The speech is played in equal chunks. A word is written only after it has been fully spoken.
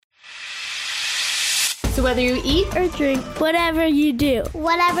So whether you eat or drink, Whatever you do.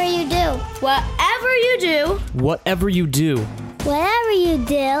 Whatever you do. whatever you do, Whatever you do. Whatever you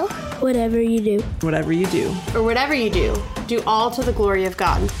do. Whatever you do. Whatever you do. or whatever you do all to the glory of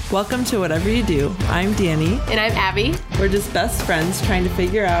God. Welcome to Whatever You Do. I'm Danny. And I'm Abby. We're just best friends trying to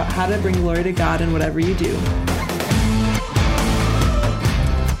figure out how to bring glory to God in whatever you do.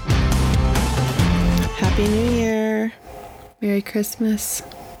 Happy New Year. Merry Christmas.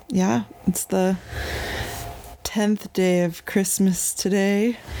 Yeah, it's the 10th day of Christmas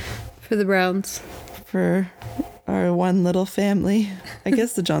today For the Browns. for our one little family. I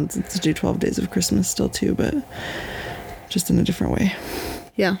guess the Johnsons do 12 days of Christmas still too, but just in a different way.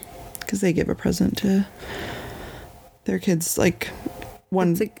 Yeah. Because they give a present to their kids, like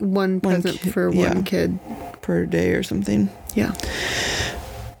one It's like one present for one kid. per day or something. Yeah.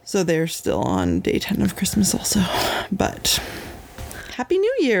 So they're still on day 10 of Christmas also. But Happy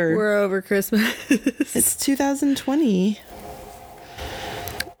New Year. We're over Christmas. It's 2020.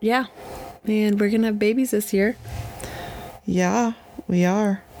 Yeah. And we're going to have babies this year. Yeah, we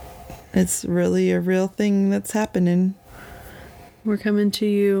are. It's really a real thing that's happening. We're coming to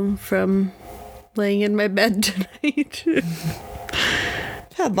you from laying in my bed tonight.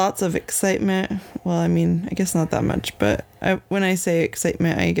 I've had lots of excitement. Well, I mean, I guess not that much, but when I say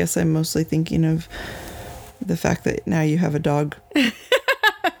excitement, I guess I'm mostly thinking of the fact that now you have a dog.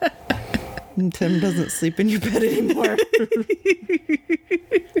 And Tim doesn't sleep in your bed anymore.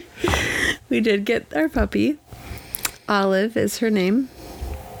 We did get our puppy. Olive is her name.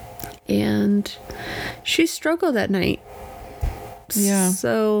 And she struggled at night. Yeah.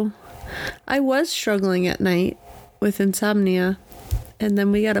 So I was struggling at night with insomnia. And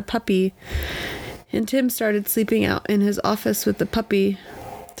then we got a puppy. And Tim started sleeping out in his office with the puppy.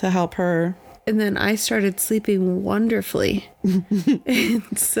 To help her. And then I started sleeping wonderfully.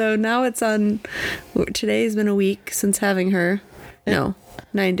 And so now it's on. Today's been a week since having her. No,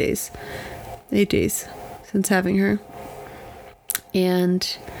 9 days. 8 days since having her.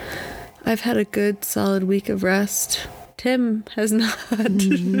 And I've had a good solid week of rest. Tim has not.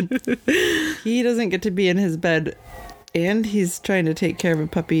 He doesn't get to be in his bed, and he's trying to take care of a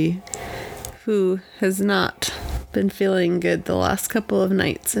puppy. Who has not been feeling good the last couple of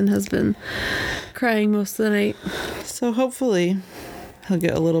nights and has been crying most of the night. So hopefully he'll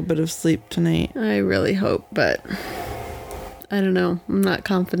get a little bit of sleep tonight. I really hope, but I don't know. I'm not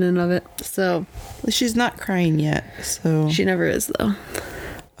confident of it. So She's not crying yet, so... she never is, though.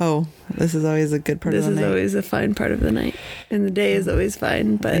 Oh, this is always a good part This of the is night. always a fine part of the night. And the day is always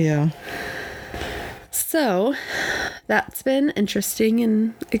fine, but... Yeah. So, that's been interesting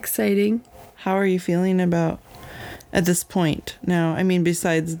and exciting. How are you feeling about at this point now? I mean,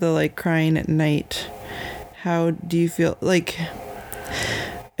 besides the like crying at night, how do you feel? Like,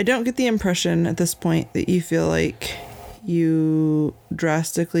 I don't get the impression at this point that you feel like you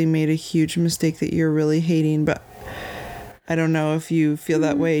drastically made a huge mistake that you're really hating, but I don't know if you feel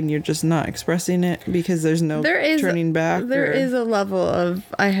that way and you're just not expressing it because there's no turning back. There is a level of,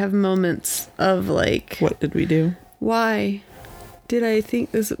 I have moments of like, what did we do? Why did I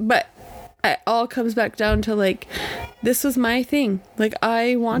think this? But it all comes back down to like, this was my thing. Like,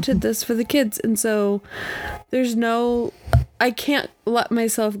 I wanted this for the kids. And so there's no, I can't let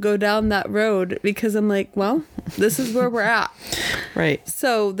myself go down that road because I'm like, well, this is where we're at. Right.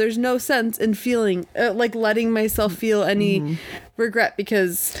 So there's no sense in feeling, like letting myself feel any regret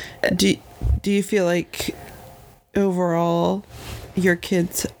because. Do you feel like overall your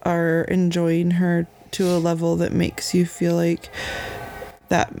kids are enjoying her to a level that makes you feel like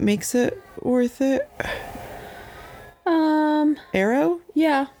that makes it worth it? Arrow?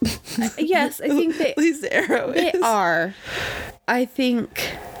 Yeah. Yes, I think At least Arrow they is. are. I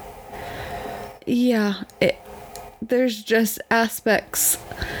think, yeah, there's just aspects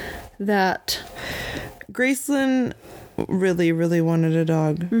that... Gracelyn really, really wanted a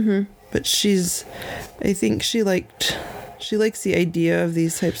dog. Mm-hmm. But I think she likes the idea of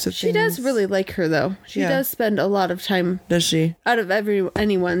these types of things. She does really like her, though. She does spend a lot of time... Does she? Out of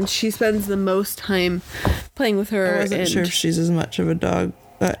anyone, she spends the most time playing with her. I wasn't sure if she's as much of a dog,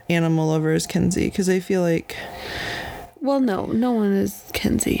 animal lover as Kenzie, because I feel like... Well, no one is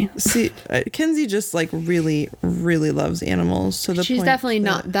Kenzie. See, Kenzie just like really, really loves animals. To the She's point definitely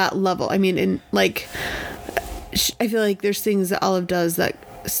not that level. I mean, in like, I feel like there's things that Olive does that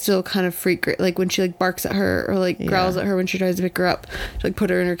still kind of freak her, like when she like barks at her or like growls at her when she tries to pick her up to like put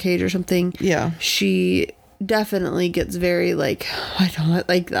her in her cage or something. Yeah, she definitely gets very like, I don't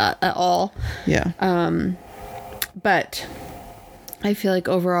like that at all. Yeah. But I feel like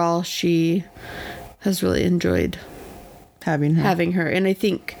overall she has really enjoyed having her. And I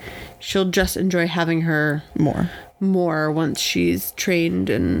think she'll just enjoy having her more once she's trained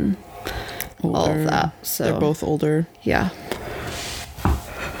and all of that. So they're both older. Yeah.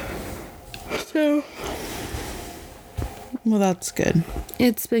 So, well, that's good.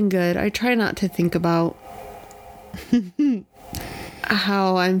 It's been good. I try not to think about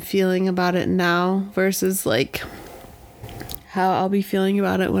how I'm feeling about it now versus like how I'll be feeling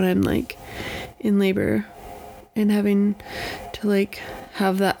about it when I'm like in labor and having to like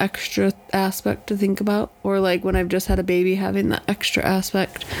have that extra aspect to think about, or like when I've just had a baby having that extra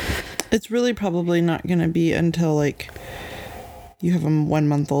aspect. It's really probably not going to be until like you have a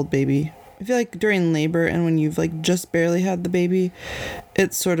 1-month-old baby. I feel like during labor and when you've like just barely had the baby,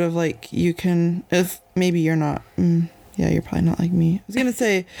 it's sort of like you can, if maybe you're not, yeah, you're probably not like me. I was going to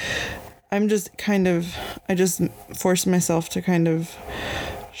say, I just force myself to kind of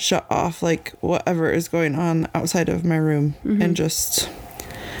shut off like whatever is going on outside of my room and just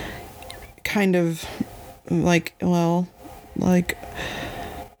kind of like, well, like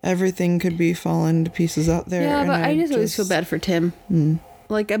everything could be falling to pieces out there. Yeah, but I just always feel bad for Tim.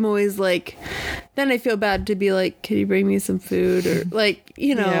 Like, I'm always like, then I feel bad to be like, can you bring me some food? Or like,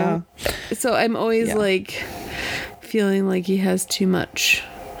 you know. Yeah. So I'm always like feeling like he has too much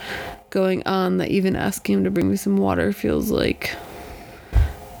going on, that even asking him to bring me some water feels like,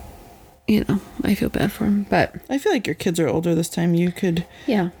 you know, I feel bad for him. But I feel like your kids are older this time. You could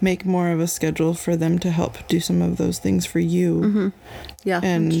make more of a schedule for them to help do some of those things for you. Yeah,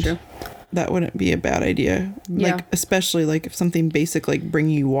 and that's true. That wouldn't be a bad idea. Yeah. Like, especially like if something basic like bring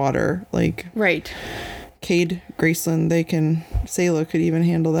you water, like right. Cade, Graceland, Sayla could even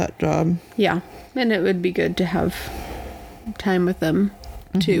handle that job. Yeah, and it would be good to have time with them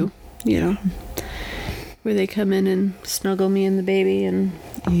too, you know, where they come in and snuggle me and the baby. And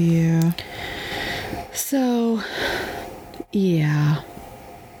yeah. So, yeah.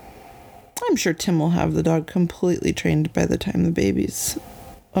 I'm sure Tim will have the dog completely trained by the time the baby's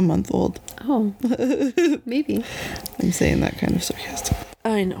a month old. Oh, maybe. I'm saying that kind of sarcastically.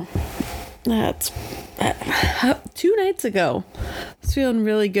 I know. That's 2 nights ago. I was feeling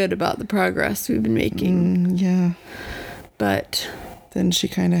really good about the progress we've been making. Yeah. But then she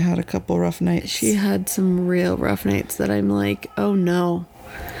kind of had a couple rough nights. She had some real rough nights that I'm like, oh no,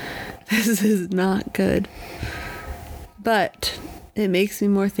 this is not good. But it makes me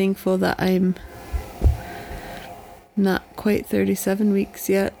more thankful that I'm not quite 37 weeks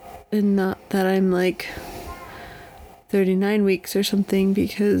yet, and not that I'm like 39 weeks or something,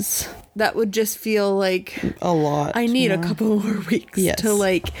 because that would just feel like a lot. I need a couple more weeks to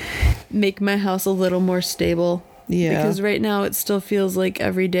like make my house a little more stable. Yeah. Because right now it still feels like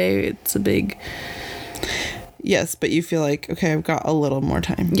every day it's a big... Yes, but you feel like, okay, I've got a little more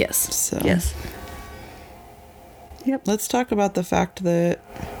time. Yes. So. Yes. Yep. Let's talk about the fact that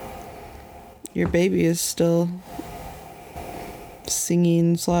your baby is still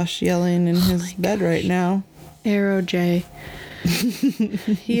singing / yelling in his bed right now. Arrow J.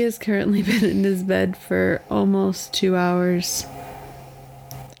 He has currently been in his bed for almost 2 hours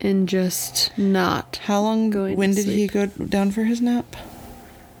and just not. How long going? When did he go down for his nap?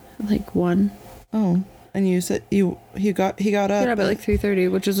 Like 1. Oh, and you said he got up. He got up at like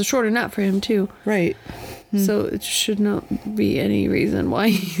 3:30, which is a shorter nap for him too. Right. So it should not be any reason why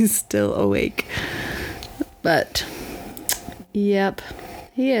he's still awake. But yep,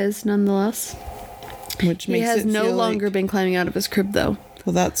 he is nonetheless. Which makes he has no longer been climbing out of his crib though.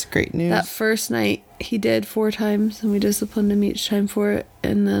 Well, that's great news. That first night he did 4 times, and we disciplined him each time for it,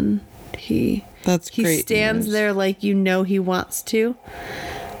 and then he stands there like you know he wants to.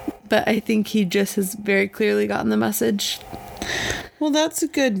 But I think he just has very clearly gotten the message. Well, that's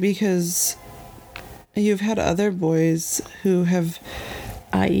good, because you've had other boys who have,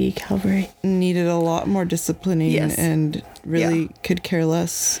 i.e. Calvary, needed a lot more disciplining and really could care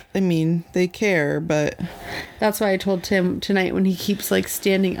less. I mean, they care, but... That's why I told Tim tonight, when he keeps like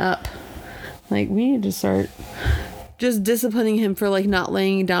standing up, like, we need to start just disciplining him for like not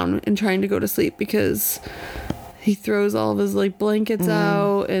laying down and trying to go to sleep, because he throws all of his like blankets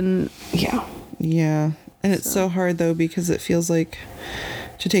out and yeah. And it's so hard though, because it feels like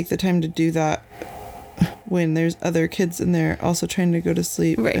to take the time to do that when there's other kids in there also trying to go to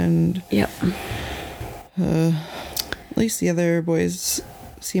sleep. Right. And at least the other boys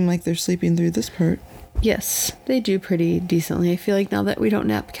seem like they're sleeping through this part. Yes, they do pretty decently. I feel like now that we don't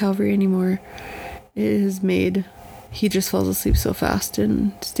nap Calvary anymore, it has made... He just falls asleep so fast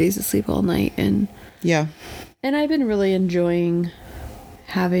and stays asleep all night. And I've been really enjoying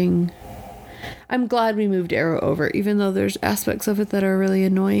having... I'm glad we moved Arrow over, even though there's aspects of it that are really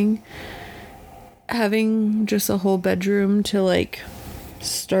annoying. Having just a whole bedroom to like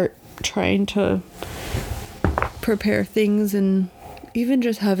start trying to prepare things, and even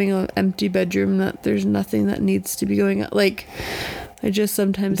just having an empty bedroom that there's nothing that needs to be going on. Like, I just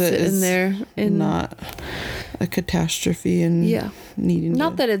sometimes That sit in is there and not a catastrophe and needing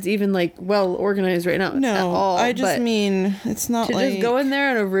not that it's even like well organized right now. No, at all, I just but mean it's not to like just go in there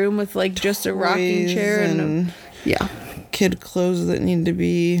in a room with like just a rocking toys chair and kid clothes that need to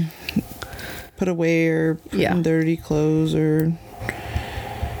be put away or put in dirty clothes or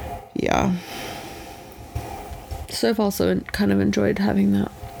So I've also kind of enjoyed having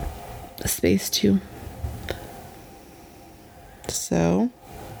that space too. So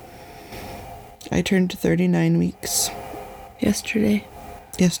I turned 39 weeks yesterday.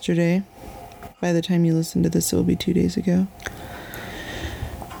 By the time you listen to this, it will be 2 days ago.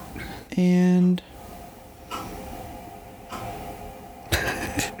 And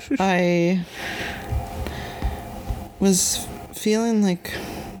I was feeling like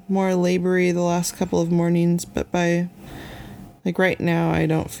more labory the last couple of mornings, but by like right now I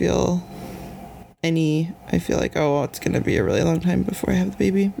don't feel any. I feel like, oh, it's gonna be a really long time before I have the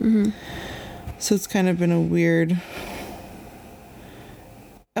baby. Mm-hmm. So it's kind of been a weird,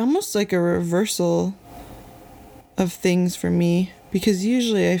 almost like a reversal of things for me, because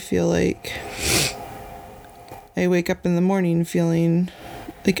usually I feel like I wake up in the morning feeling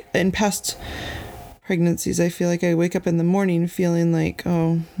like, in past pregnancies, I feel like I wake up in the morning feeling like,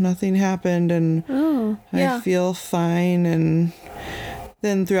 oh, nothing happened and I feel fine. And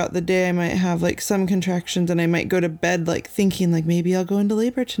then throughout the day I might have like some contractions and I might go to bed like thinking like maybe I'll go into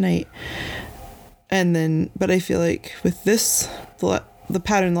labor tonight. And then, but I feel like with this, the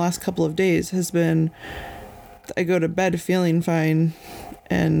pattern the last couple of days has been I go to bed feeling fine,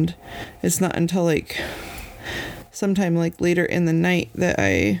 and it's not until like sometime like later in the night that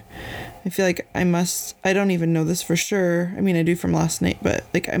I feel like I don't even know this for sure. I mean, I do from last night, but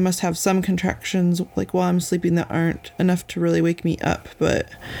like I must have some contractions like while I'm sleeping that aren't enough to really wake me up. But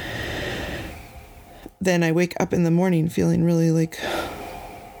then I wake up in the morning feeling really like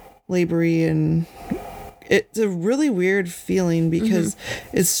labory, and it's a really weird feeling because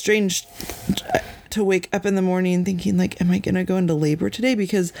it's strange to wake up in the morning thinking like, am I gonna go into labor today?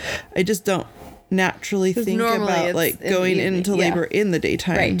 Because I just don't naturally think about like going into labor in the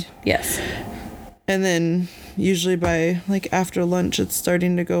daytime. Right. Yes. And then usually by like after lunch it's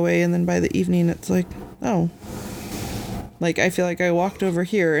starting to go away, and then by the evening it's like, oh, like I feel like I walked over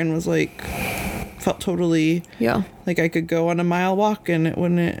here and was like, felt totally like I could go on a mile walk and it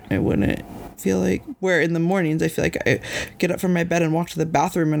wouldn't feel like, where in the mornings I feel like I get up from my bed and walk to the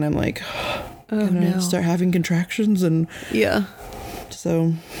bathroom and I'm like, start having contractions. And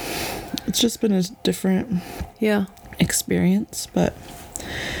so it's just been a different experience. But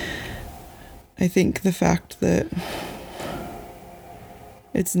I think the fact that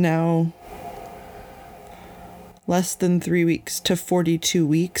it's now less than 3 weeks to 42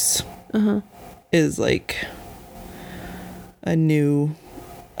 weeks is like a new,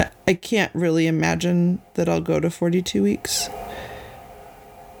 I can't really imagine that I'll go to 42 weeks.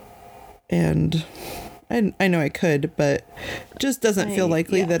 And I know I could, but it just doesn't feel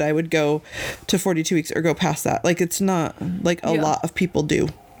likely that I would go to 42 weeks or go past that. Like, it's not like a lot of people do.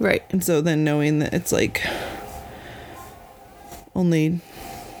 Right. And so then knowing that it's like only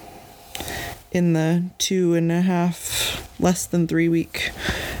in the 2.5, less than 3 week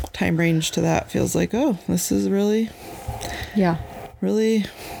time range to that feels like, oh, this is really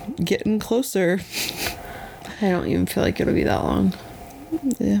getting closer. I don't even feel like it'll be that long.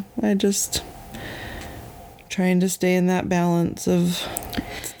 Yeah, I just trying to stay in that balance of,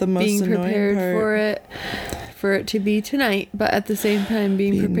 it's the most being annoying prepared part. for it to be tonight, but at the same time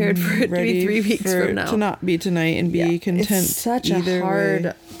being prepared for it to be 3 weeks from now. To not be tonight and be content. It's such a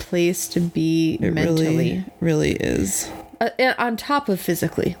hard place to be mentally. It really is. On top of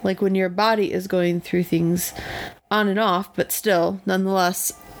physically, like when your body is going through things on and off, but still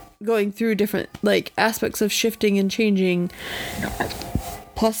nonetheless going through different like aspects of shifting and changing.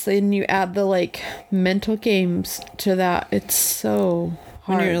 Plus then you add the like mental games to that. It's so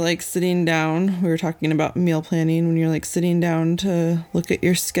hard. When you're like sitting down, we were talking about meal planning, when you're like sitting down to look at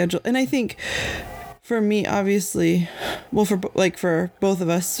your schedule. And I think for me, obviously, well, for both of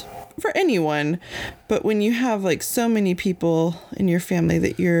us, for anyone, but when you have like so many people in your family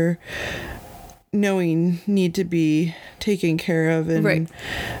that you're knowing need to be taken care of, and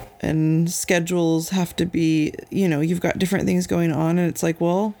and schedules have to be, you've got different things going on, and it's like,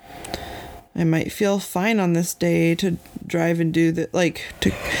 well, I might feel fine on this day to drive and do that,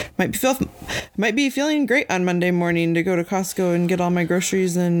 might be feeling great on Monday morning to go to Costco and get all my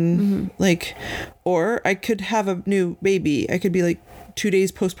groceries and or I could have a new baby. I could be like 2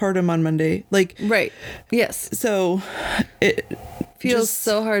 days postpartum on Monday. Like, Right. Yes. so it Feels just-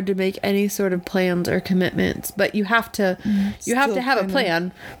 so hard to make any sort of plans or commitments, but you have to Still have a kinda-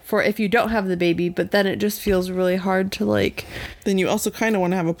 plan for if you don't have the baby, but then it just feels really hard to like, then you also kind of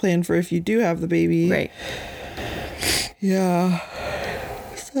want to have a plan for if you do have the baby. right. Yeah.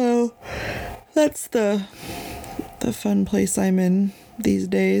 So that's the fun place I'm in these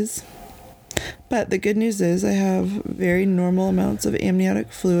days. But the good news is I have very normal amounts of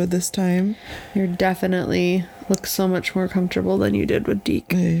amniotic fluid this time. You're definitely look so much more comfortable than you did with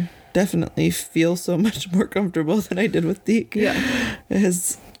Deke. I definitely feel so much more comfortable than I did with Deke. Yeah. It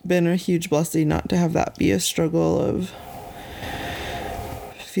has been a huge blessing not to have that be a struggle of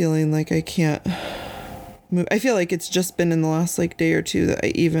feeling like I can't move. I feel like it's just been in the last like day or two that I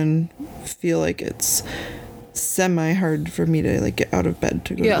even feel like it's semi hard for me to like get out of bed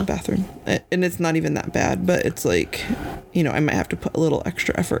to go to the bathroom. And it's not even that bad, but it's like, you know, I might have to put a little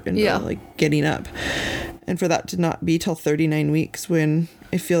extra effort into like getting up. And for that to not be till 39 weeks, when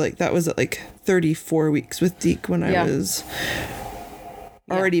I feel like that was at like 34 weeks with Deke when I was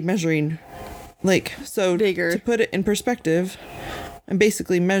already measuring, like, so Bigger. to put it in perspective, I'm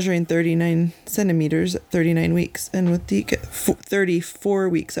basically measuring 39 centimeters at 39 weeks. And with Deke at 34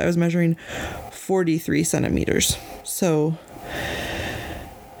 weeks, I was measuring 43 centimeters. So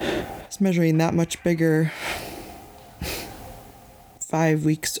I was measuring that much bigger 5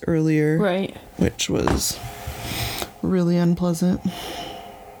 weeks earlier. Right. Which was really unpleasant.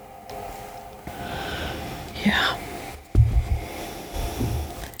 Yeah.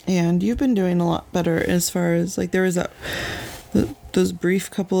 And you've been doing a lot better as far as like there was those brief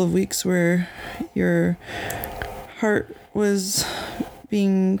couple of weeks where your heart was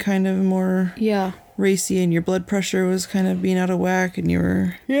being kind of more racy and your blood pressure was kind of being out of whack and you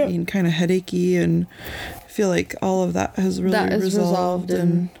were being kind of headachy, and I feel like all of that has really resolved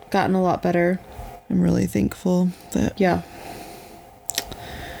and gotten a lot better. I'm really thankful that Yeah.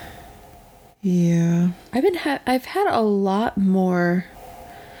 Yeah. I've had a lot more.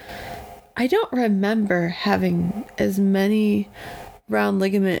 I don't remember having as many round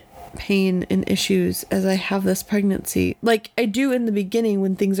ligament pain and issues as I have this pregnancy. Like I do in the beginning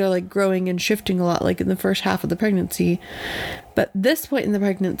when things are like growing and shifting a lot, like in the first half of the pregnancy. But this point in the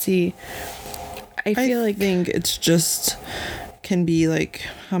pregnancy, I think it's just can be like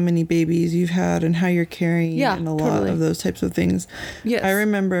how many babies you've had and how you're carrying and a lot of those types of things. Yes. I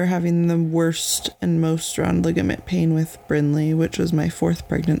remember having the worst and most round ligament pain with Brinley, which was my 4th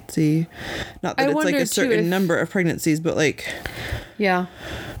pregnancy. Not that it's like a certain number of pregnancies, but like... Yeah.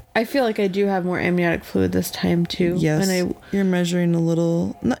 I feel like I do have more amniotic fluid this time too. Yes. And you're measuring a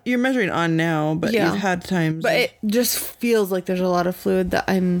little... You're measuring on now, but you've had times... But it just feels like there's a lot of fluid that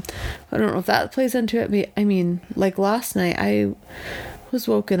I don't know if that plays into it, but I mean, like last night I was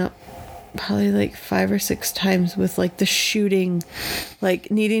woken up probably like 5 or 6 times with like the shooting,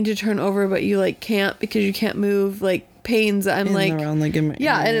 like needing to turn over, but you like can't because you can't move, like pains. I'm in like the round ligament.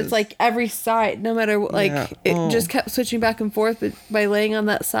 Yeah, and it's like every side, no matter what, like it just kept switching back and forth by laying on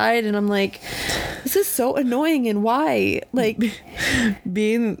that side, and I'm like, this is so annoying, and why? Like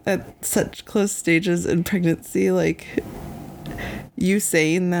being at such close stages in pregnancy, like you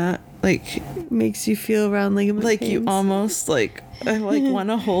saying that like makes you feel round ligament like pains. You almost like I like want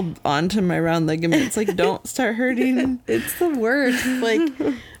to hold on to my round ligament. It's like don't start hurting. It's the worst. Like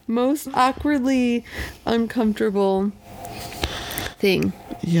most awkwardly uncomfortable thing.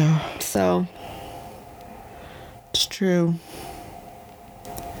 Yeah. So it's true.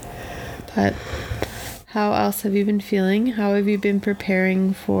 But how else have you been feeling? How have you been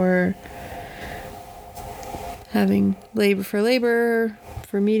preparing for having labor,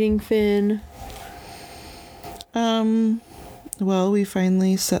 for meeting Finn? Well, we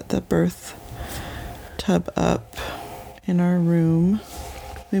finally set the birth tub up in our room.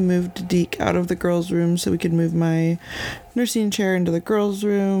 We moved Deke out of the girls' room so we could move my nursing chair into the girls'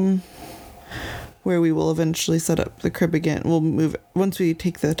 room, where we will eventually set up the crib again. We'll move, once we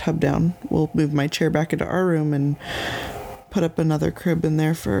take the tub down, we'll move my chair back into our room and put up another crib in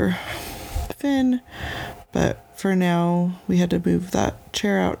there for Finn. But for now, we had to move that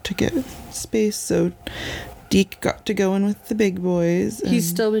chair out to get space, so Deke got to go in with the big boys. He's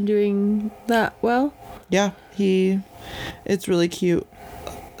still been doing that well? Yeah, it's really cute.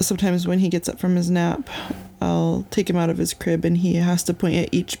 Sometimes when he gets up from his nap, I'll take him out of his crib and he has to point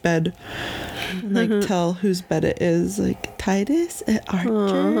at each bed and like tell whose bed it is. Like Titus and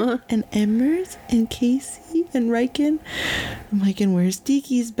Archer and Emmers and Casey and Riken. I'm like, and where's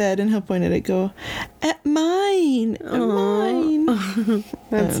Deke's bed? And he'll point at it, go, at mine, at mine.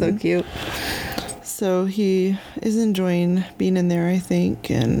 That's so cute. So he is enjoying being in there, I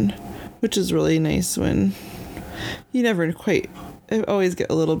think, and which is really nice when you never quite, I always get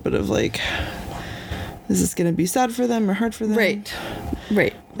a little bit of like, is this going to be sad for them or hard for them?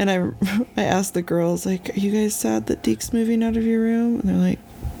 Right. And I asked the girls, like, are you guys sad that Deke's moving out of your room? And they're like,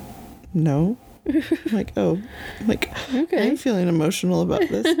 no. I'm like, oh. I'm like, Okay. I'm feeling emotional about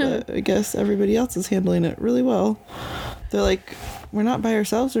this, but I guess everybody else is handling it really well. They're like, we're not by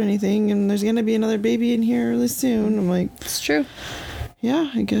ourselves or anything, and there's going to be another baby in here really soon. I'm like, It's true.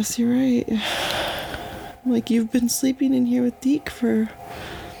 yeah, I guess you're right. I'm like, you've been sleeping in here with Deke for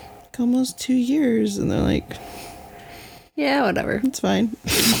like almost 2 years. And they're like, Yeah, whatever. it's fine.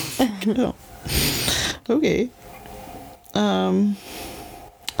 Oh. Okay.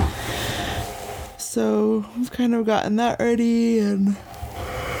 So I've kind of gotten that ready, and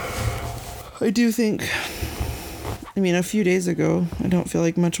I do think, I mean, a few days ago, I don't feel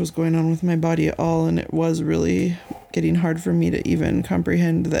like much was going on with my body at all, and it was really getting hard for me to even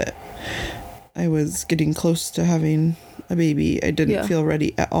comprehend that I was getting close to having a baby. I didn't feel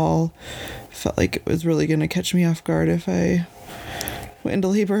ready at all. Felt like it was really going to catch me off guard if I went into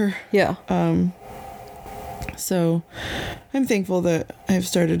labor. Yeah. So I'm thankful that I've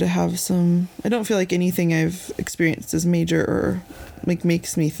started to have some, I don't feel like anything I've experienced is major or like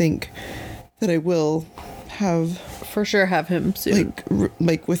makes me think that I will have For sure have him soon.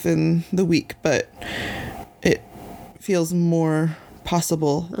 like within the week, but it feels more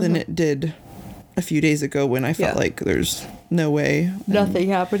possible than it did a few days ago when I felt like there's no way. Nothing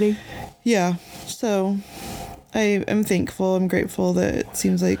happening. Yeah. So I am thankful. I'm grateful that it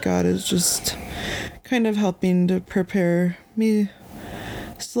seems like God is just kind of helping to prepare me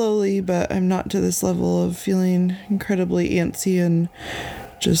slowly, but I'm not to this level of feeling incredibly antsy and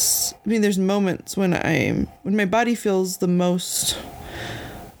just, I mean, there's moments when my body feels the most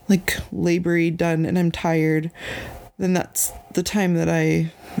like labory done and I'm tired, then that's the time that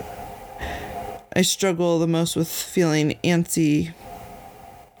I struggle the most with feeling antsy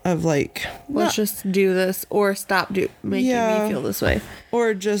of like, Let's just do this or stop making me feel this way.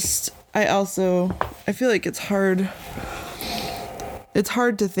 or just, I feel like it's hard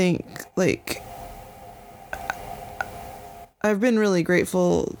to think, like, I've been really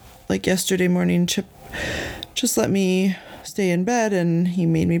grateful, like yesterday morning, Chip just let me stay in bed and he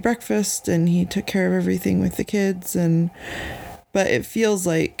made me breakfast and he took care of everything with the kids, but it feels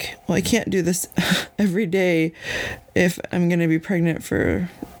like, well, I can't do this every day if I'm going to be pregnant for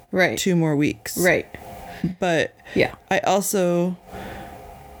 2 more weeks. Right. But Yeah. I also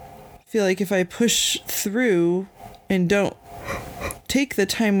feel like if I push through and don't take the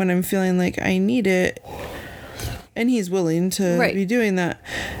time when I'm feeling like I need it, and he's willing to be doing that,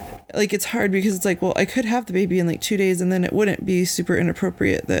 like, it's hard because it's like, well, I could have the baby in like 2 days and then it wouldn't be super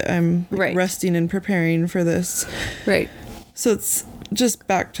inappropriate that I'm like, resting and preparing for this. Right. So it's just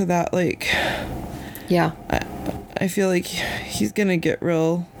back to that, like, Yeah. I feel like he's gonna get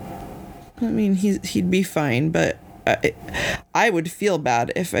real, I mean, he'd be fine, but I would feel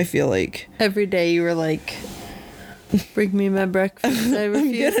bad if I feel like every day you were like, bring me my breakfast. I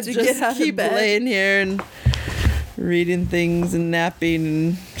refuse to get out keep of bed. laying here and reading things and napping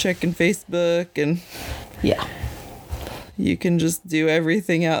and checking Facebook, and Yeah. you can just do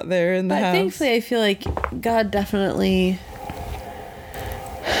everything out there in the But house. thankfully, I feel like God definitely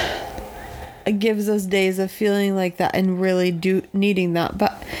gives us days of feeling like that and really needing that.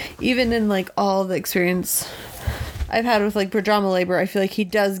 But even in like all the experience I've had with like pajama labor, I feel like he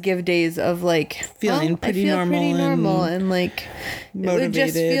does give days of like Feeling pretty I feel normal pretty normal and and like it would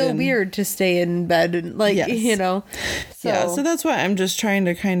just motivated feel and- weird to stay in bed and like you know. So that's why I'm just trying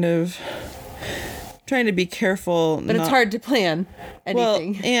to be careful. But it's hard to plan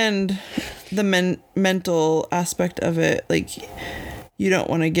anything. Well, and the mental aspect of it, like, you don't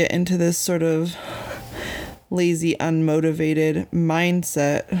want to get into this sort of lazy, unmotivated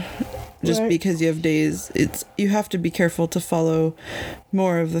mindset just because you have days. You have to be careful to follow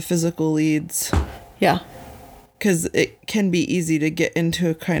more of the physical leads. Yeah. Because it can be easy to get into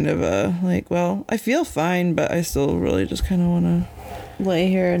a kind of a, like, well, I feel fine, but I still really just kind of want to lay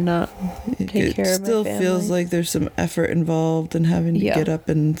here and not take care of my family. It still feels like there's some effort involved in having to get up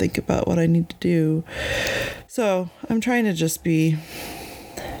and think about what I need to do. So I'm trying to just be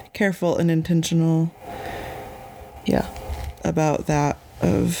careful and intentional about that,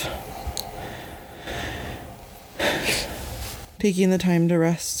 of taking the time to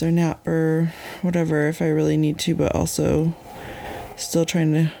rest or nap or whatever if I really need to, but also still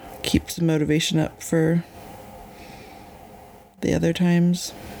trying to keep some motivation up for the other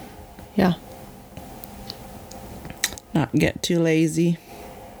times. Yeah. Not get too lazy.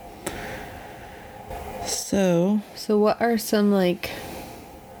 So what are some, like,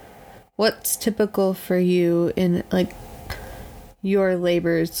 what's typical for you in, like, your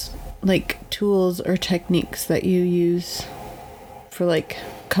labors, like, tools or techniques that you use for, like,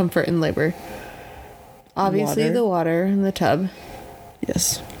 comfort in labor? Obviously, Water. the water in the tub.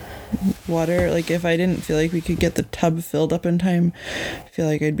 yes, water. Like, if I didn't feel like we could get the tub filled up in time, I feel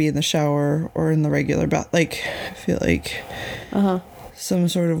like I'd be in the shower or in the regular bath. Like, I feel like some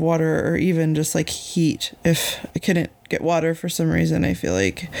sort of water, or even just like heat. If I couldn't get water for some reason, I feel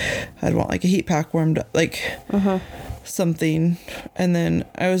like I'd want like a heat pack warmed up, like something. And then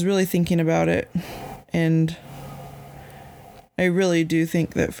I was really thinking about it, and I really do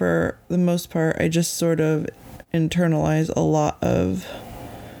think that for the most part, I just sort of internalize a lot of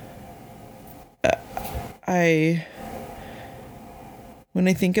when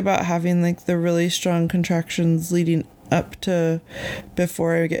I think about having like the really strong contractions leading up to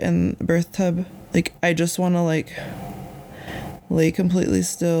before I get in the birth tub, like I just want to like lay completely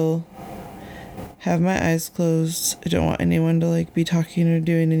still, have my eyes closed. I don't want anyone to like be talking or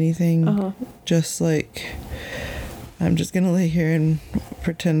doing anything. Just like I'm just gonna lay here and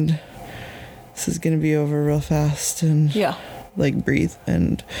pretend this is gonna be over real fast and like breathe.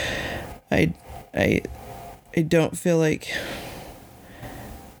 And I don't feel like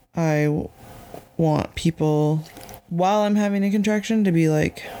I want people while I'm having a contraction to be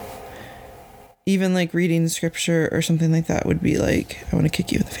like, even like reading scripture or something like that would be like, I want to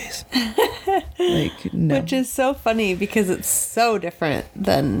kick you in the face. Like, no. Which is so funny because it's so different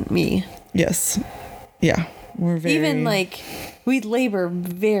than me. Yes. Yeah. We're very... Even like, we labor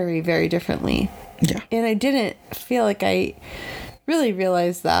very, very differently. Yeah. And I didn't feel like I really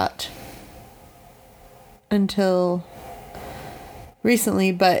realized that until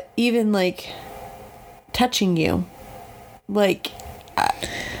recently. But even like touching you, like,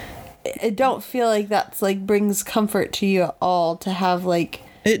 I don't feel like that's like brings comfort to you at all to have like...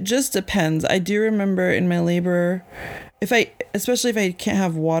 It just depends. I do remember in my labor, especially if I can't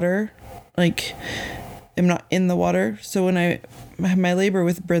have water, like I'm not in the water. So when I had my labor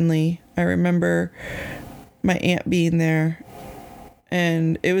with Brinley, I remember my aunt being there,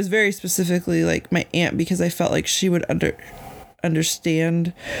 and it was very specifically like my aunt, because I felt like she would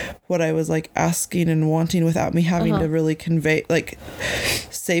understand what I was like asking and wanting without me having to really convey, like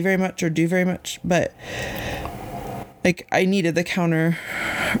say very much or do very much. But like I needed the counter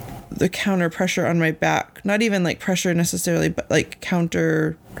pressure on my back, not even like pressure necessarily, but like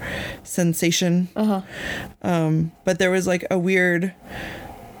counter sensation. But there was like a weird,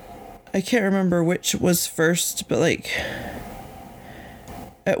 I can't remember which was first, but like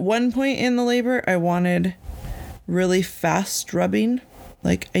at one point in the labor I wanted really fast rubbing,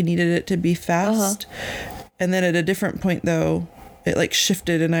 like I needed it to be fast. And then at a different point though, it like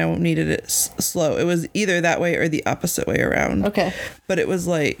shifted and I needed it slow. It was either that way or the opposite way around. Okay. But it was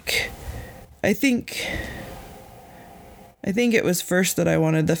like, I think it was first that I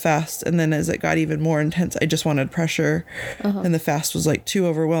wanted the fast, and then as it got even more intense, I just wanted pressure. And the fast was like too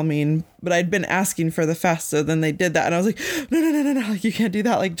overwhelming, but I'd been asking for the fast, so then they did that and I was like, no, like you can't do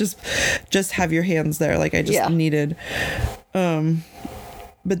that, like just have your hands there, like I just needed.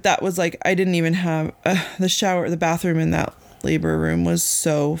 But that was like, I didn't even have the bathroom in that labor room was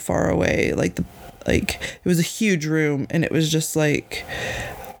so far away, like it was a huge room, and it was just like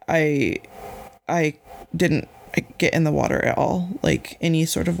I didn't get in the water at all, like any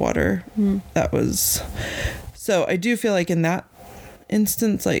sort of water. That was, so I do feel like in that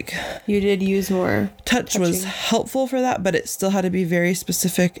instance, like you did use more touching was helpful for that, but it still had to be very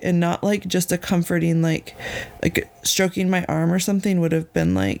specific and not like just a comforting, like stroking my arm or something would have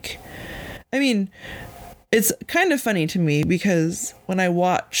been like, I mean, it's kind of funny to me because when I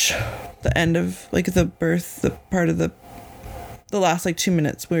watch the end of like the birth, the part of the last like 2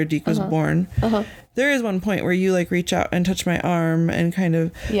 minutes where Deke was born, there is one point where you like reach out and touch my arm and kind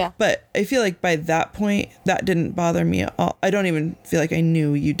of, but I feel like by that point that didn't bother me at all. I don't even feel like I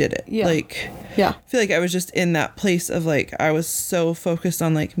knew you did it. I feel like I was just in that place of like, I was so focused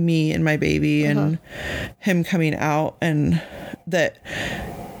on like me and my baby and him coming out, and that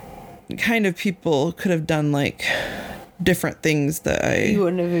kind of people could have done like different things that you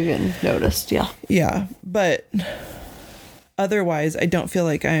wouldn't have even noticed. But otherwise I don't feel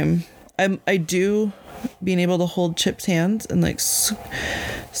like I do being able to hold Chip's hands and like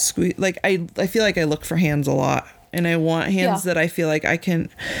squeeze, like I feel like I look for hands a lot, and I want hands that I feel like I can.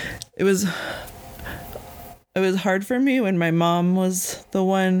 It was hard for me when my mom was the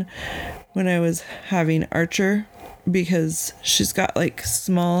one when I was having Archer, because she's got like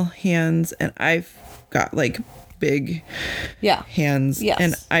small hands and I've got like big Yeah. hands. Yes.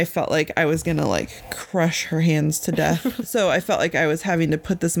 And I felt like I was gonna like crush her hands to death. So I felt like I was having to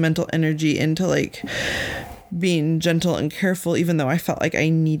put this mental energy into like being gentle and careful, even though I felt like I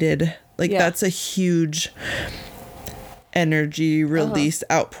needed, like, Yeah. that's a huge energy release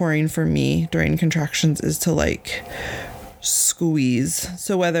outpouring for me during contractions, is to like squeeze.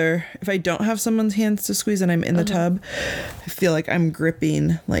 So whether if I don't have someone's hands to squeeze and I'm in the tub, I feel like I'm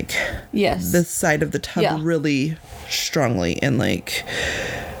gripping like Yes. the side of the tub Yeah. really strongly, and like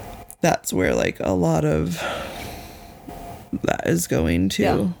that's where like a lot of that is going to.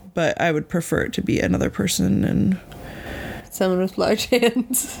 Yeah. But I would prefer it to be another person, and Someone with large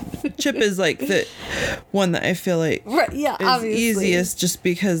hands. Chip is like the one that I feel like Right. Yeah. is Obviously. easiest, just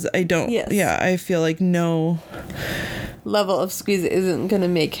because I don't. Yes. Yeah, I feel like no. Level of squeeze isn't gonna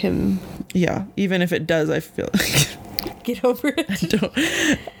make him Yeah, even if it does, I feel like get over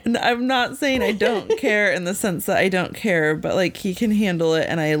it. I'm not saying I don't care in the sense that I don't care, but like he can handle it,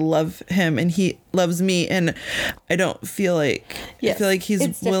 and I love him and he loves me, and I don't feel like I Yes, feel like he's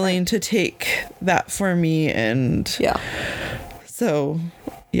it's willing to take that for me, and Yeah. so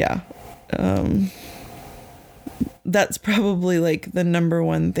yeah. That's probably like the number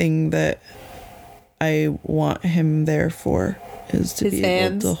one thing that I want him there for, is to His be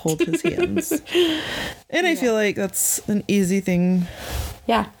hands. able to hold his hands. And I feel like that's an easy thing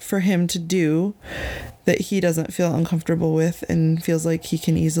Yeah. for him to do that he doesn't feel uncomfortable with, and feels like he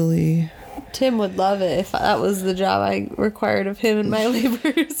can easily. Tim would love it if that was the job I required of him in my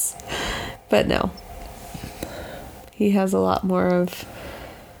labors. But no. He has a lot more of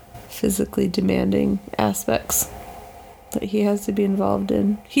physically demanding aspects that he has to be involved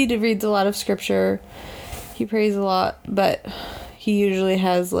in. He reads a lot of scripture. He prays a lot, but he usually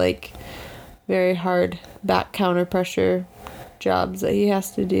has like very hard back counter pressure jobs that he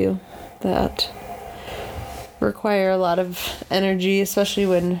has to do that require a lot of energy, especially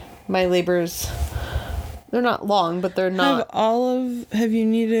when my labors, they're not long, but they're not. Have you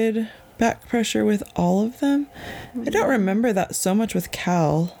needed back pressure with all of them? I don't remember that so much with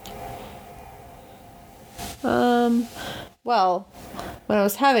Cal. Well, when I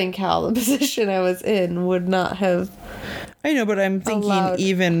was having Cal, the position I was in would not have. I know, but I'm thinking Allowed.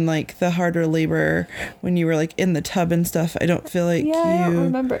 even like the harder labor when you were like in the tub and stuff, I don't feel like Yeah, I don't you,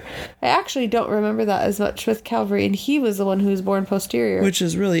 remember. I actually don't remember that as much with Calvary, and he was the one who was born posterior. which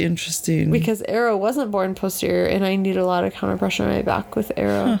is really interesting. Because Arrow wasn't born posterior, and I need a lot of counter pressure on my back with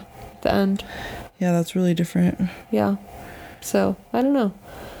Arrow at the end. Yeah, that's really different. Yeah. So, I don't know.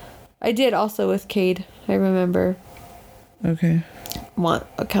 I did also with Cade, I remember, Okay. want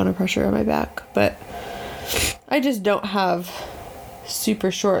a counter pressure on my back, but I just don't have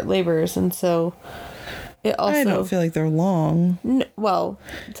super short labors, and so it also. I don't feel like they're long. Well,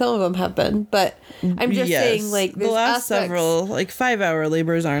 some of them have been, but I'm just Yes. saying, like, the there's last aspects several like 5-hour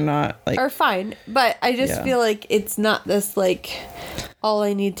labors are not like are fine, but I just Yeah. feel like it's not this like all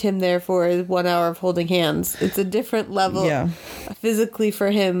I need Tim there for is 1 hour of holding hands. It's a different level Yeah. physically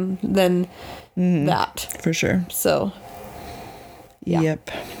for him than that. for sure. So, Yeah. Yep.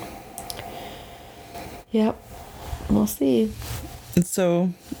 yep, we'll see. And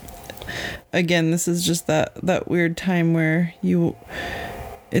so again, this is just that weird time where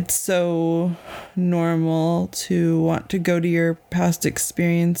it's so normal to want to go to your past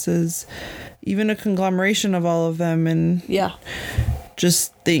experiences, even a conglomeration of all of them, and Yeah,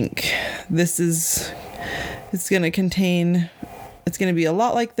 just think it's going to be a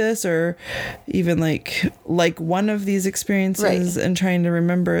lot like this, or even like one of these experiences, Right. and trying to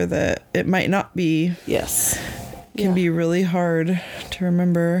remember that it might not be, yes, can Yeah. be really hard to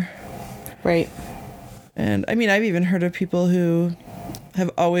remember. right. And I mean, I've even heard of people who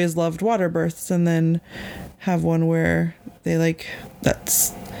have always loved water births and then have one where they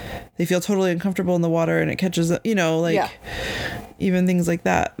they feel totally uncomfortable in the water and it catches, Yeah. even things like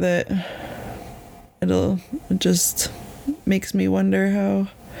that it just makes me wonder how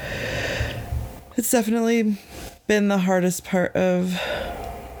it's definitely been the hardest part of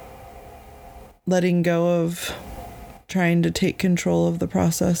letting go of trying to take control of the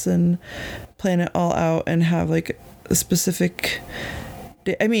process and plan it all out and have like a specific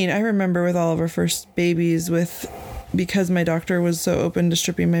day. I mean, I remember with all of our first babies, because my doctor was so open to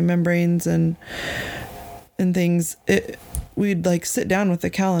stripping my membranes and things, we'd like sit down with the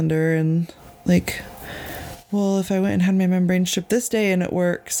calendar and like, well, if I went and had my membrane stripped this day and it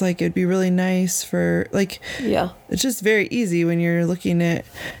works, like it'd be really nice for like, Yeah, it's just very easy when you're looking at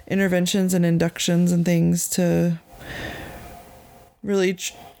interventions and inductions and things to really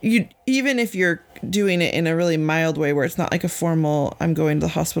you, even if you're doing it in a really mild way where it's not like a formal I'm going to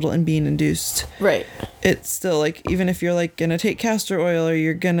the hospital and being induced, Right. it's still like, even if you're like gonna take castor oil or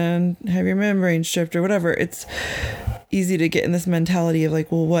you're gonna have your membrane stripped or whatever, it's easy to get in this mentality of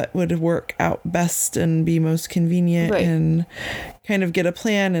like, well, what would work out best and be most convenient, Right. and kind of get a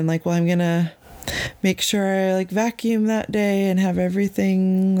plan and like, well, I'm gonna make sure I like vacuum that day and have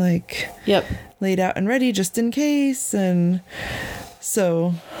everything like Yep. laid out and ready just in case. And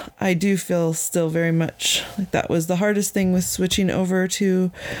so I do feel still very much like that was the hardest thing with switching over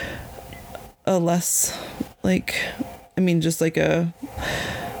to a less like, I mean, just like a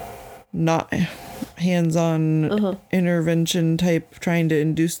not hands-on intervention type, trying to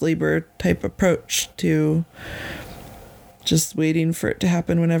induce labor type approach to just waiting for it to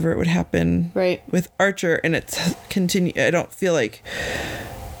happen whenever it would happen. Right. With Archer, and it's I don't feel like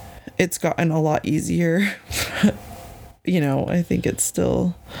it's gotten a lot easier. You know, I think it's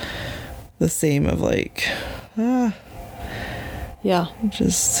still the same of like, Yeah.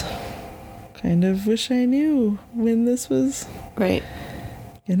 just kind of wish I knew when this was Right.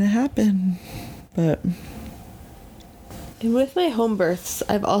 gonna happen. But And with my home births,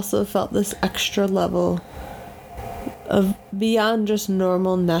 I've also felt this extra level of beyond just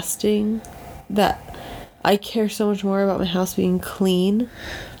normal nesting, that I care so much more about my house being clean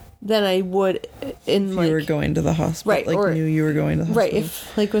than I would in if like you were going to the hospital, Right, like or- knew you were going to the hospital. right.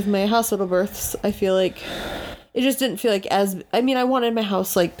 If like with my hospital births, I feel like it just didn't feel like as, I mean, I wanted my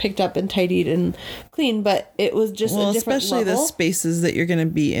house like picked up and tidied and clean, but it was just Well, a different especially level. the spaces that you're going to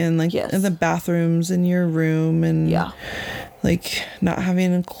be in, like Yes. in the bathrooms in your room, and Yeah. like not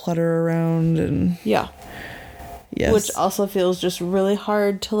having clutter around, and Yeah. yes, Which also feels just really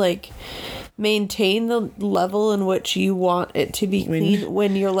hard to like maintain the level in which you want it to be clean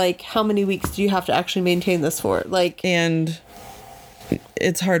when you're like, how many weeks do you have to actually maintain this for? Like, and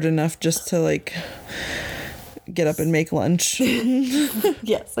it's hard enough just to like get up and make lunch.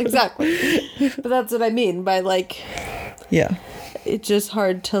 yes, exactly. But that's what I mean by like, Yeah. it's just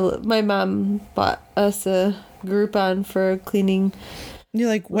hard to, my mom bought us a Groupon for cleaning, You're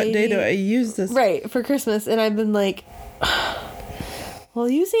like, what day do I use this? right, for Christmas. And I've been like, well,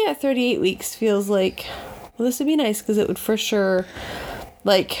 using at 38 weeks feels like, well, this would be nice because it would for sure,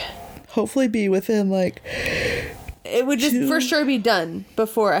 like, Hopefully be within like, it would just for sure be done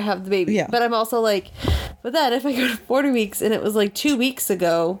before I have the baby. Yeah. But I'm also like, but then if I go to 40 weeks and it was like 2 weeks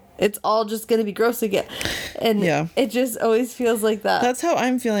ago, it's all just going to be gross again. And Yeah. it just always feels like that. that's how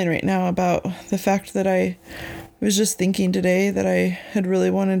I'm feeling right now about the fact that I was just thinking today that I had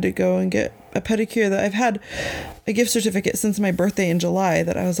really wanted to go and get a pedicure, that I've had a gift certificate since my birthday in July,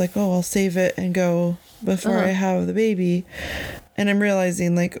 that I was like, oh, I'll save it and go before I have the baby. And I'm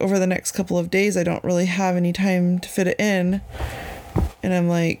realizing like over the next couple of days, I don't really have any time to fit it in. And I'm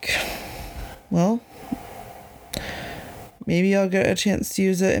like, well, maybe I'll get a chance to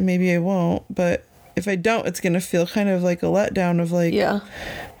use it and maybe I won't. But if I don't, it's going to feel kind of like a letdown of like, yeah.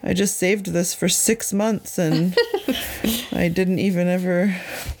 I just saved this for 6 months and I didn't even ever.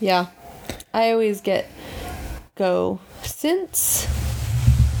 Yeah. I always go since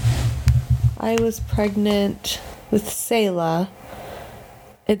I was pregnant with Selah,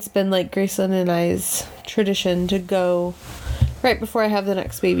 it's been like Graceland and I's tradition to go right before I have the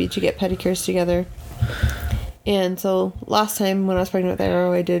next baby to get pedicures together. And so last time when I was pregnant with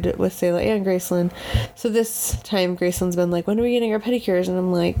Arrow, I did it with Selah and Graceland. So this time Graceland's been like, when are we getting our pedicures? And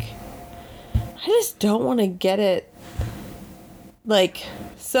I'm like, I just don't want to get it like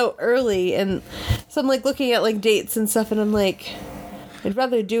so early. And so I'm like looking at like dates and stuff, and I'm like, I'd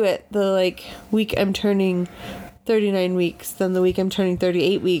rather do it the like week I'm turning 39 weeks than the week I'm turning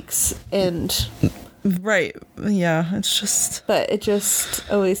 38 weeks. And Right. Yeah. It's just but it just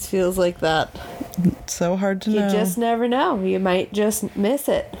always feels like that. so hard to You know. just never know. You might just miss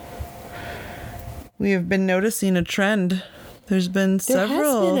it. We have been noticing a trend. There's been There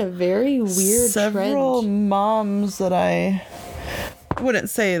several has been a very weird several trend. moms that I wouldn't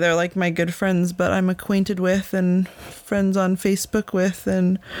say they're like my good friends, but I'm acquainted with and friends on Facebook with,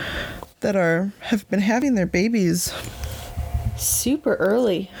 and that have been having their babies. Super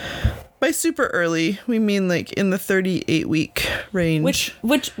early. By super early, we mean like in the 38-week range.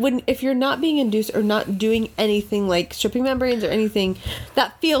 Which when if you're not being induced or not doing anything like stripping membranes or anything,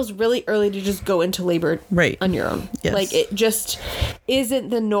 that feels really early to just go into labor Right. on your own. Yes. Like it just isn't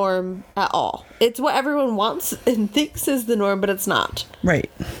the norm at all. It's what everyone wants and thinks is the norm, but it's not.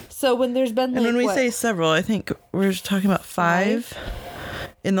 Right. So when there's been like And when we what? say several, I think we're just talking about five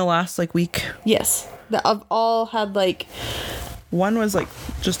in the last like week. Yes, that I've all had like one was like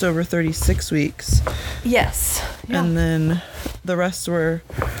just over 36 weeks. Yes. And then the rest were,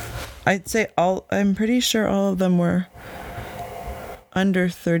 I'd say I'm pretty sure all of them were under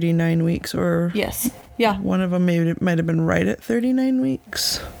 39 weeks, or Yes. Yeah. one of them might have been right at 39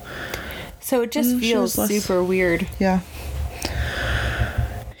 weeks. So it just She was feels less- super weird. Yeah.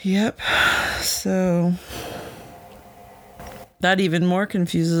 Yep. So that even more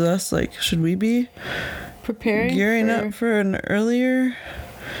confuses us. Like, should we be Preparing gearing up for an earlier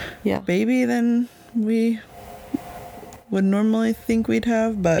Yeah. baby than we would normally think we'd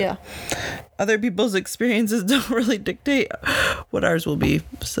have? But Yeah. other people's experiences don't really dictate what ours will be.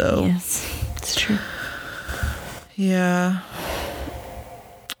 So Yes. It's true. yeah.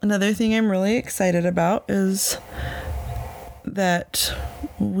 Another thing I'm really excited about is that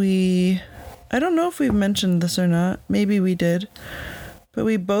I don't know if we've mentioned this or not. Maybe we did. But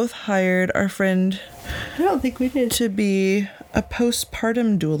we both hired our friend I don't think we did. to be a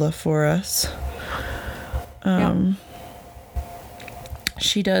postpartum doula for us.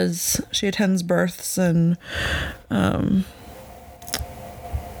 She attends births, and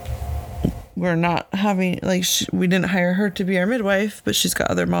we're not having, like, we didn't hire her to be our midwife, but she's got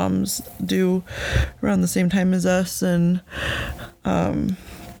other moms due around the same time as us, and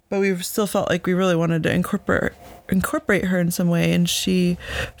but we still felt like we really wanted to incorporate her in some way, and she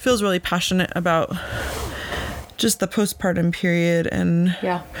feels really passionate about just the postpartum period, and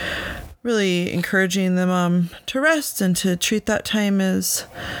Yeah. really encouraging the mom to rest and to treat that time as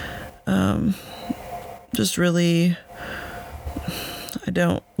just really, I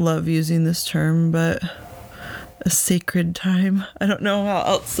don't love using this term, but a sacred time. I don't know how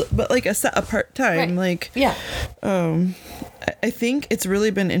else, but like a set apart time. Right. Like, Yeah. I think it's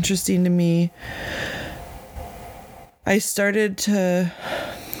really been interesting to me. I started to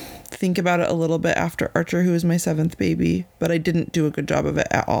think about it a little bit after Archer, who was my 7th baby, but I didn't do a good job of it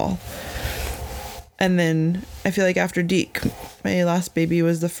at all. And then I feel like after Deke, my last baby,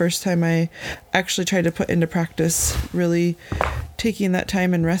 was the first time I actually tried to put into practice really taking that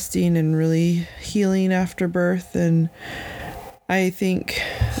time and resting and really healing after birth. And I think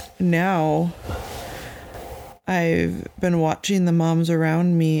now I've been watching the moms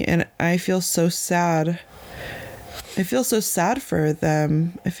around me, and I feel so sad. I feel so sad for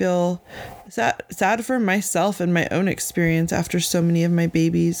them. I feel sad for myself and my own experience after so many of my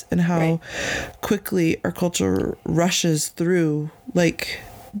babies, and how quickly our culture rushes through, like,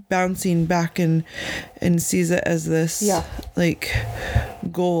 bouncing back and sees it as this like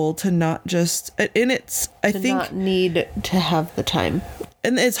goal to not just, and it's, I think, not need to have the time.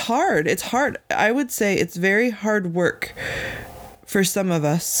 and it's hard. I would say it's very hard work for some of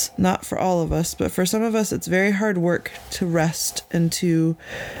us, not for all of us, but for some of us, it's very hard work to rest and to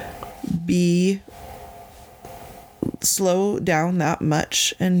slow down that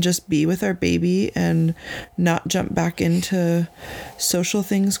much and just be with our baby and not jump back into social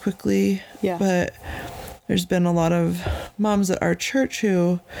things quickly. Yeah. But there's been a lot of moms at our church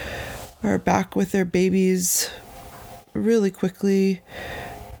who are back with their babies really quickly.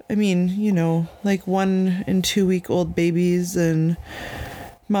 I mean, you know, like 1 and 2 week old babies, and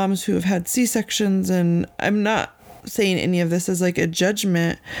moms who have had C-sections. And I'm not saying any of this as like a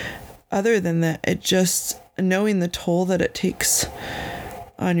judgment, other than that it just knowing the toll that it takes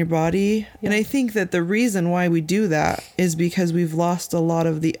on your body. Yeah. And I think that the reason why we do that is because we've lost a lot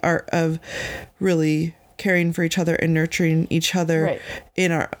of the art of really caring for each other and nurturing each other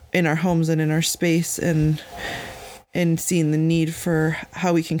in our homes and in our space, and seeing the need for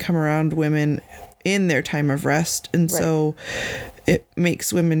how we can come around women in their time of rest. And so it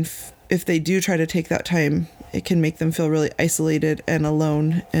makes women, if they do try to take that time, it can make them feel really isolated and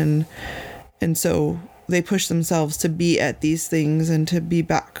alone. And so they push themselves to be at these things and to be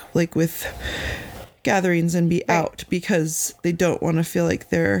back, like, with gatherings and be out, because they don't want to feel like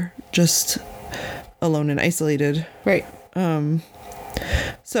they're just alone and isolated. Right.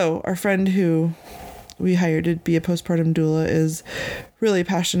 So our friend who we hired to be a postpartum doula is really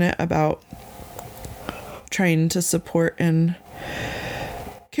passionate about trying to support and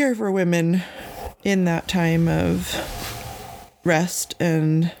care for women in that time of rest,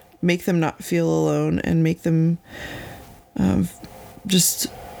 and make them not feel alone, and make them just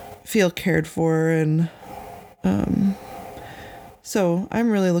feel cared for. And so I'm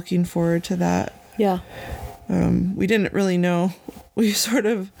really looking forward to that. Yeah. We didn't really know.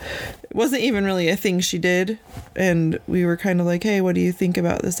 It wasn't even really a thing she did. And we were kind of like, hey, what do you think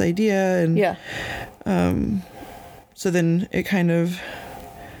about this idea? And so then it kind of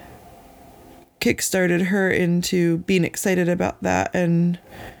kickstarted her into being excited about that, and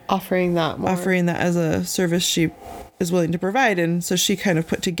offering that as a service she is willing to provide. And so she kind of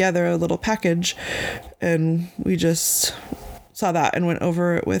put together a little package, and we just saw that and went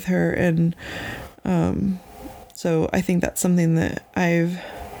over it with her. And so I think that's something that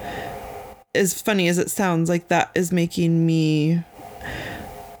as funny as it sounds, like that is making me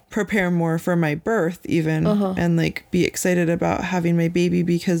prepare more for my birth even, and like be excited about having my baby,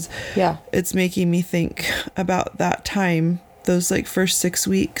 because it's making me think about that time, those like first 6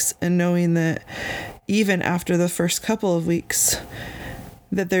 weeks, and knowing that even after the first couple of weeks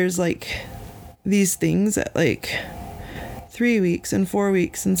that there's like these things at like 3 weeks and 4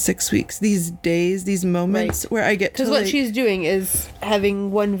 weeks and 6 weeks, these days, these moments where I get to, because what she's doing is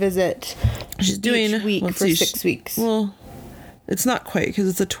having one visit she's doing each week for 6 weeks. Well, it's not quite, because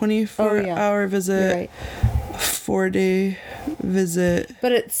it's a 24-hour visit, 4-day visit.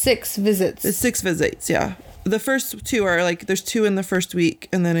 But it's 6 visits. It's 6 visits, yeah. The first 2 are like, there's 2 in the first week,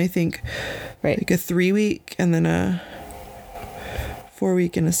 and then I think like a 3-week, and then a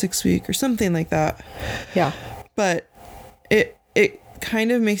 4-week and a 6-week or something like that. Yeah. But it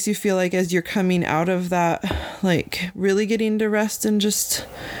kind of makes you feel like as you're coming out of that, like really getting to rest and just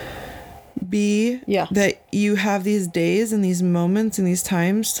be, that you have these days and these moments and these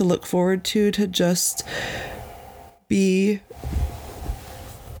times to look forward to just be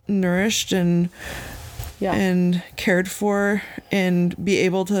nourished and cared for, and be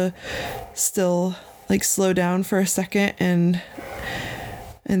able to still like slow down for a second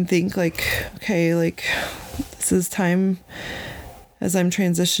and think like, okay, like this is time as I'm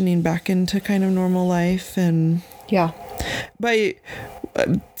transitioning back into kind of normal life. And by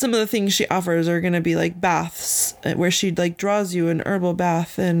some of the things she offers are going to be like baths, where she like draws you an herbal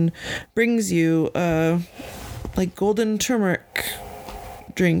bath and brings you like golden turmeric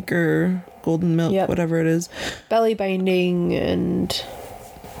drink or golden milk, whatever it is, belly binding and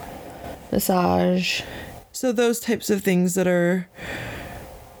massage. So those types of things that are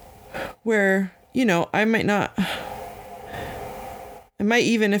where, you know, I might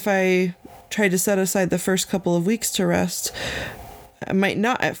even, if I try to set aside the first couple of weeks to rest, I might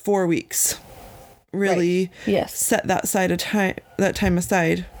not at 4 weeks really set that time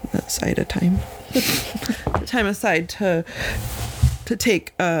aside to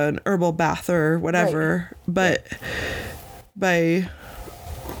take an herbal bath or whatever. But by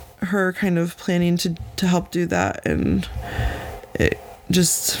her kind of planning to help do that, and it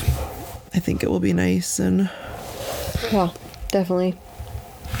just, I think it will be nice. And definitely.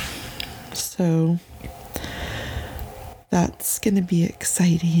 So that's gonna be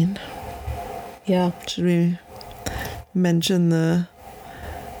exciting. Should we mention the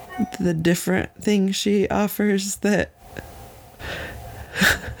different things she offers that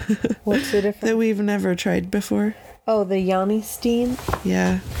what's the difference that we've never tried before? Oh, the Yoni steam.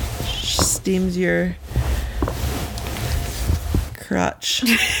 Yeah, steams your crotch.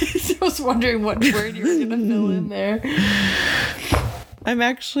 I was wondering what word you were gonna fill in there. I'm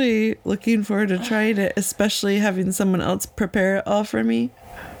actually looking forward to trying it, especially having someone else prepare it all for me.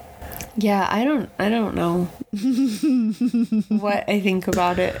 Yeah, I don't know what I think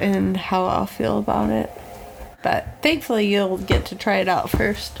about it and how I'll feel about it. But thankfully you'll get to try it out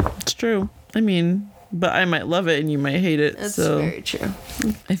first. It's true. I mean, but I might love it and you might hate it. That's so very true.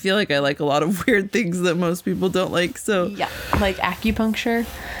 I feel like I like a lot of weird things that most people don't like. So yeah, like acupuncture.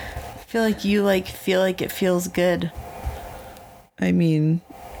 I feel like you feel like it feels good. I mean,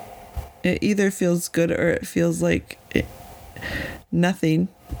 it either feels good or it feels like nothing.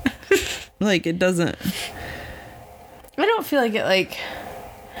 Like it doesn't. I don't feel like it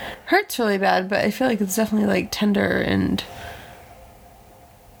hurts really bad, but I feel like it's definitely tender and.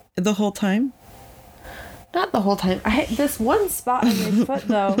 The whole time? Not the whole time. This one spot on my foot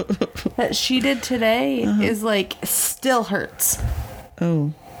though that she did today is still hurts.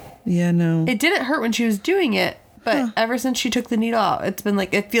 Oh, yeah, no. It didn't hurt when she was doing it. But ever since she took the needle out, it's been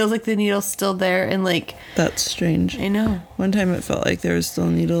it feels like the needle's still there and That's strange. I know. One time it felt like there was still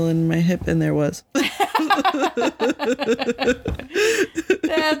a needle in my hip, and there was.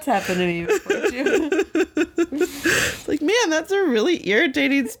 That's happened to me before too. It's like, man, that's a really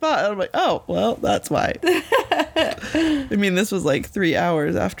irritating spot. And I'm like, oh, well, that's why. I mean, this was 3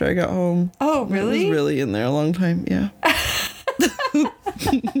 hours after I got home. Oh, really? It was really in there a long time, yeah.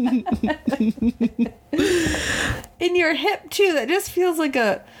 In your hip too, that just feels like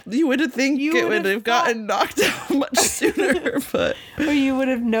you would have think it would have gotten knocked out much sooner, but or you would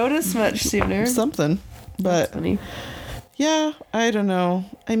have noticed much sooner. Something. But that's funny. Yeah, I don't know.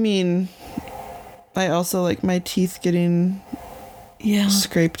 I mean, I also like my teeth getting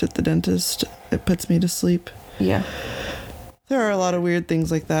scraped at the dentist. It puts me to sleep. Yeah. There are a lot of weird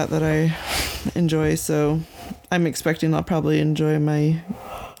things like that I enjoy, so I'm expecting I'll probably enjoy my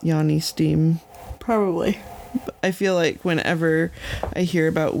Yanni steam. Probably. I feel like whenever I hear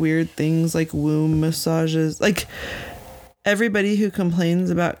about weird things like womb massages, like everybody who complains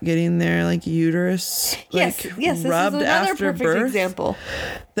about getting their like uterus Yes, like yes, this rubbed is another after perfect birth, example.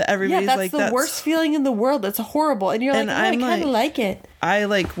 that everybody's That's like the that's worst feeling in the world. That's horrible. And you're like, And no, I I'm kind of like it. I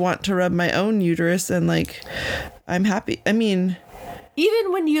like want to rub my own uterus and like I'm happy. I mean,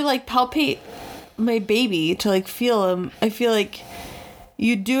 Even when you like palpate my baby to like feel him, I feel like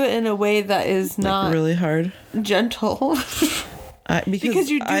you do it in a way that is not like really hard. gentle. Because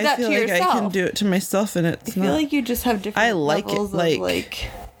you do that feel to like I can yourself. do it to myself, and it's I feel not. like you just have different I like it, levels like-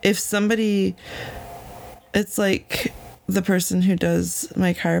 If somebody, it's like the person who does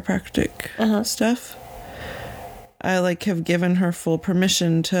my chiropractic stuff. I like have given her full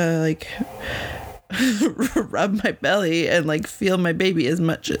permission to like rub my belly and like feel my baby as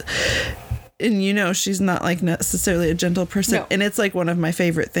much. And you know, she's not like necessarily a gentle person, No. and it's like one of my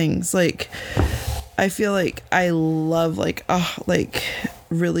favorite things. Like, I feel like I love like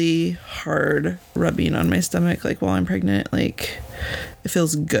really hard rubbing on my stomach like while I'm pregnant. Like, it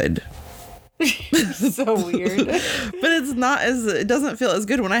feels good. so weird. But it doesn't feel as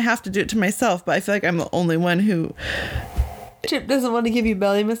good when I have to do it to myself, but I feel like I'm the only one who Chip doesn't want to give you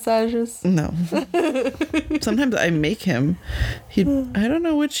belly massages. no. Sometimes I make him. I don't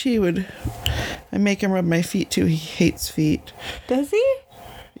know which he would. I make him rub my feet too. He hates feet. Does he?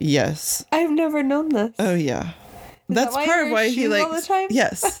 Yes. I've never known this. Oh yeah. That's why part you of wear why he shoes all likes. the time?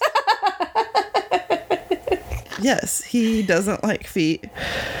 Yes. Yes, he doesn't like feet.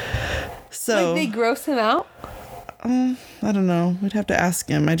 So Like they gross him out? I don't know. We'd have to ask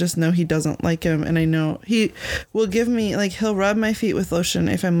him. I just know he doesn't like him, and I know he will give me like he'll rub my feet with lotion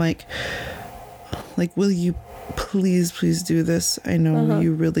if I'm like, will you please do this? I know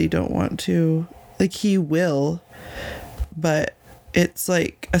you really don't want to. Like he will, but it's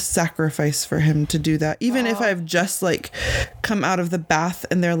like a sacrifice for him to do that. Even if I've just like come out of the bath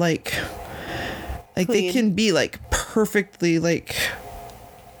and they're like they Clean. can be like perfectly like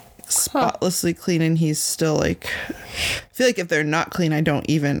spotlessly clean, and he's still like, I feel like if they're not clean, I don't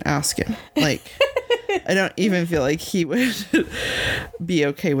even ask him. Like I don't even feel like he would be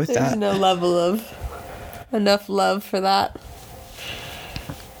okay with There's that. no level of enough love for that.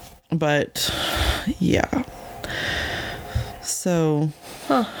 But yeah, so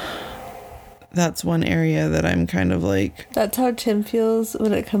that's one area that I'm kind of like, That's how Tim feels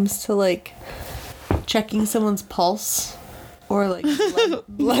when it comes to like checking someone's pulse or like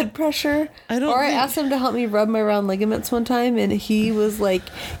blood pressure. I don't Or I think- asked him to help me rub my round ligaments one time and he was like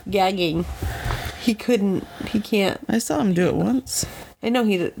gagging. He can't. I saw him do it once. I know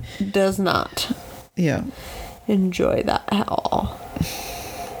he does not Yeah. enjoy that at all.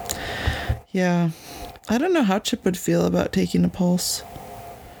 Yeah. I don't know how Chip would feel about taking a pulse.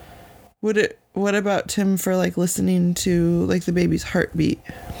 What about Tim for like listening to like the baby's heartbeat?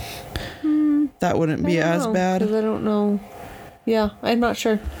 That wouldn't be as bad. Because I don't know. Yeah, I'm not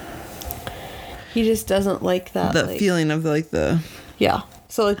sure. He just doesn't like that. The like, feeling of the Yeah.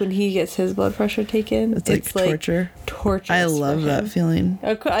 So like when he gets his blood pressure taken, it's like torture. Torture. I love that feeling.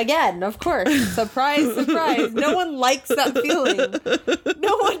 Again, of course. Surprise, surprise. No one likes that feeling.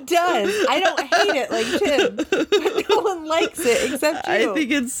 No one does. I don't hate it like Tim. But no one likes it except you. I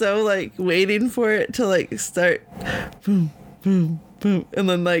think it's so like waiting for it to like start boom, boom, boom, and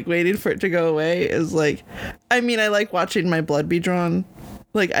then like waiting for it to go away is like, I mean, I like watching my blood be drawn.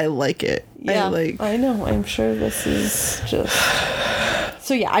 Like I like it. Yeah, I know. I'm sure this is just...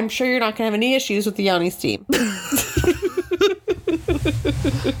 So yeah, I'm sure you're not going to have any issues with the Yanni steam.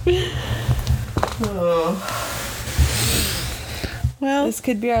 Well, This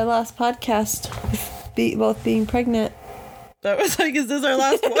could be our last podcast with both being pregnant. that was like, is this our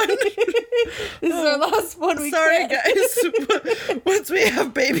last one? This is our last one. We Sorry, quit. guys. Once we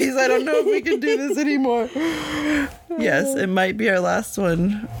have babies, I don't know if we can do this anymore. Yes, it might be our last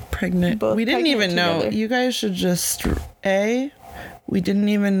one. Pregnant. Both We didn't pregnant even know. together. You guys should just we didn't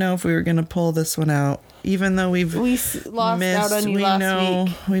even know if we were gonna pull this one out, even though we've We lost missed. out on you We last know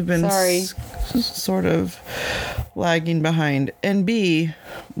week. we've been Sorry. sort of lagging behind. And B,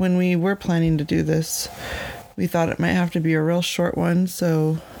 when we were planning to do this, we thought it might have to be a real short one.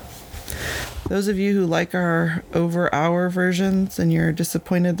 So those of you who like our over-hour versions and you're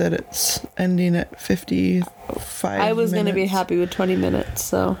disappointed that it's ending at 55 I was going to be minutes. happy with 20 minutes,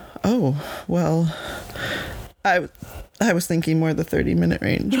 so. Oh, well, I was thinking more the 30-minute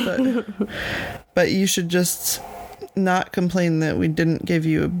range, but you should just not complain that we didn't give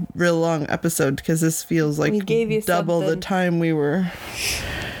you a real long episode, because this feels like We gave you double the something. time we were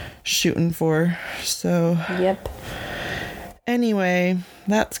shooting for. So Yep. anyway,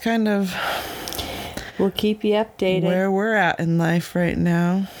 that's kind of We'll keep you updated. where we're at in life right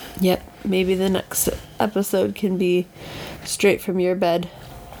now. Yep. Maybe the next episode can be straight from your bed.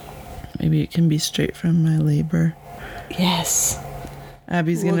 Maybe it can be straight from my labor. Yes.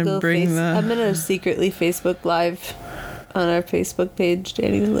 Abby's We'll gonna go bring I'm the gonna secretly Facebook Live on our Facebook page,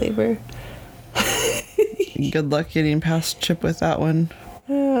 Danny's labor. good luck getting past Chip with that one.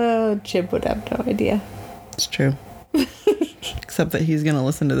 Oh, Chip would have no idea. It's true. Except that he's gonna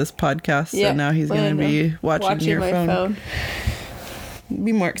listen to this podcast, so Yeah, now he's I gonna know. be watching your my phone. It'd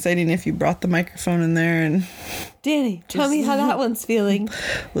be more exciting if you brought the microphone in there and Danny, tell me how that one's feeling.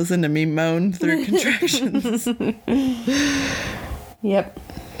 listen to me moan through contractions. Yep.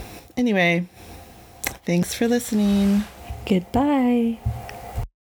 Anyway, thanks for listening. Goodbye.